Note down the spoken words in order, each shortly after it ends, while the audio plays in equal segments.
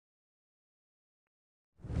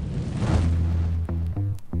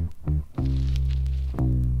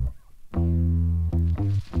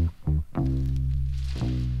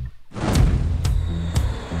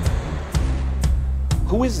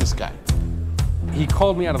Who is this guy? He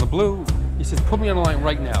called me out of the blue. He says, put me on the line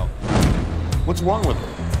right now. What's wrong with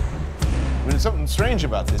him? I mean, there's something strange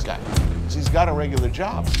about this guy. He's got a regular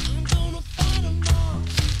job.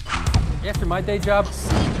 After my day job,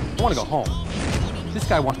 I want to go home. This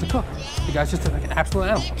guy wants to cook. The guy's just like an absolute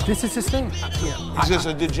animal. This is his thing. He's just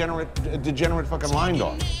a degenerate fucking line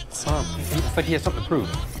dog. It's like he has something to prove.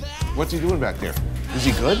 What's he doing back there? Is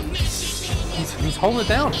he good? He's holding it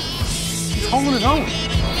down. He's holding his own.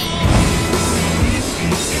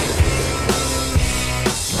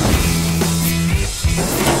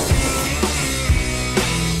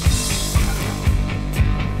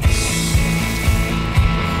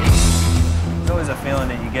 A feeling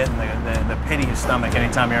that you get in the pit of your stomach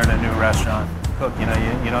anytime you're in a new restaurant. Cook, you know,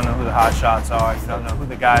 you don't know who the hot shots are, you don't know who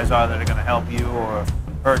the guys are that are going to help you or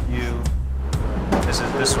hurt you. This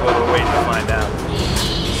is what we're waiting to find out.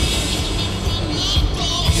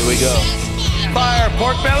 Here we go. Fire,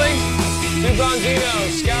 pork belly, 2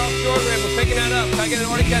 bronzinos, scallop short rib, we're picking that up. Can I get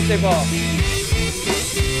an orticette ball?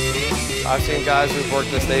 I've seen guys who've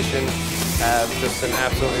worked the station have just an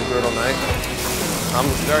absolutely brutal night. I'm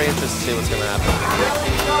very interested to see what's going to happen.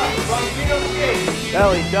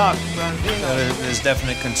 Belly, duck, bronzino. There's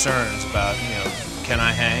definite concerns about, you know, can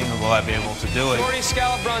I hang or will I be able to do it? 40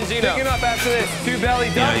 scallop bronzino. Picking up after this, 2 belly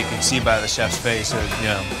duck. You know, you can see by the chef's face that, you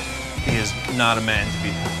know, he is not a man to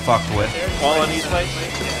be fucked with. All on these plates?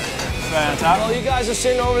 Right on top? Well, you guys are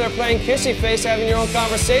sitting over there playing kissy face, having your own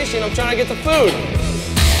conversation. I'm trying to get the food.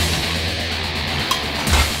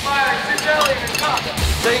 Fire, 2 belly and top.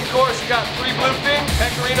 Same course, you got 3 bluefin,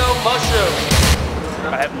 pecorino, mushroom.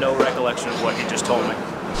 I have no recollection of what he just told me.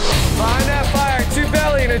 Behind that fire, 2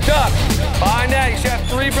 belly and a duck. Behind that, you should have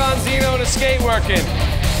 3 bronzino and a skate working.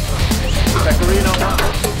 Pecorino.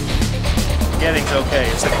 Getting's okay,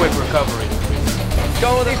 it's a quick recovery.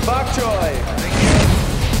 Go with a bok choy.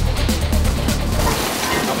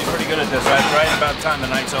 I'll be pretty good at this, right about the time the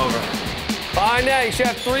night's over. Behind that, you should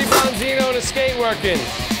have 3 bronzino and a skate working.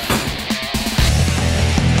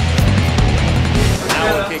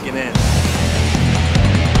 Now we're kicking in.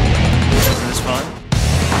 Isn't this fun?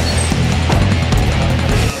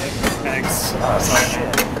 Thanks.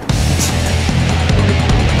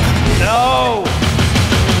 No!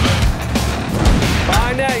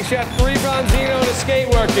 Behind that, you should have 3 bronzino and a skate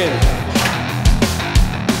working.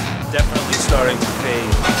 Definitely starting to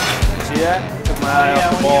fade. See that? Took my eye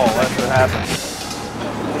off the ball. That's what happened.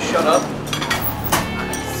 Shut up.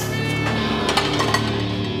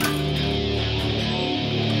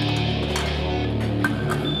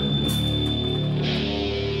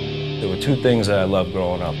 There were 2 things that I loved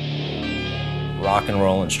growing up. Rock and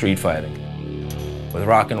roll and street fighting. With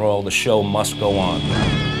rock and roll, the show must go on.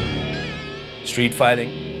 Street fighting,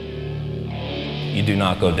 you do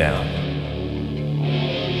not go down.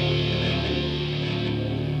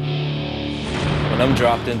 When I'm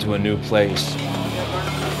dropped into a new place,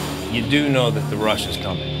 you do know that the rush is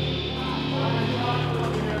coming.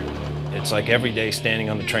 It's like every day standing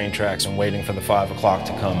on the train tracks and waiting for the 5 o'clock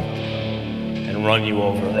to come and run you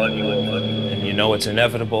over. And you know it's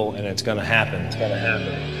inevitable and it's gonna happen. It's gonna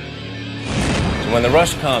happen. So when the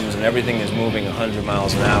rush comes and everything is moving 100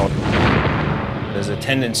 miles an hour, there's a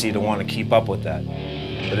tendency to want to keep up with that.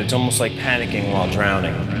 But it's almost like panicking while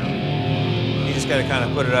drowning. You just gotta kind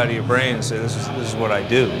of put it out of your brain and say, this is what I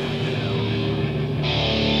do.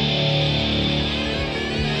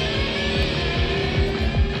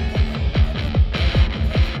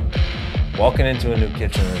 Walking into a new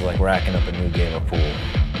kitchen is like racking up a new game of pool.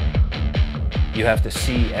 You have to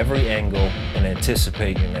see every angle and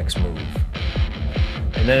anticipate your next move.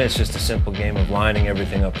 And then it's just a simple game of lining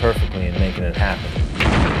everything up perfectly and making it happen.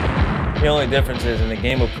 The only difference is in a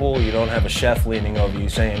game of pool, you don't have a chef leaning over you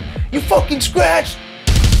saying, "You fucking scratched!"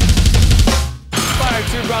 Fire,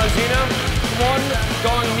 2 bronzino. 1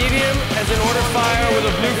 going medium as an order fire with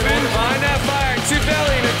a bluefin. Behind that fire, 2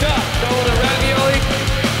 belly and a duck. Go with a ravioli.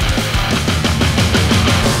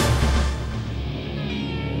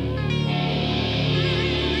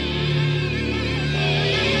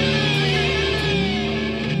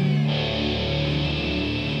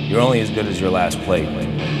 You're only as good as your last plate.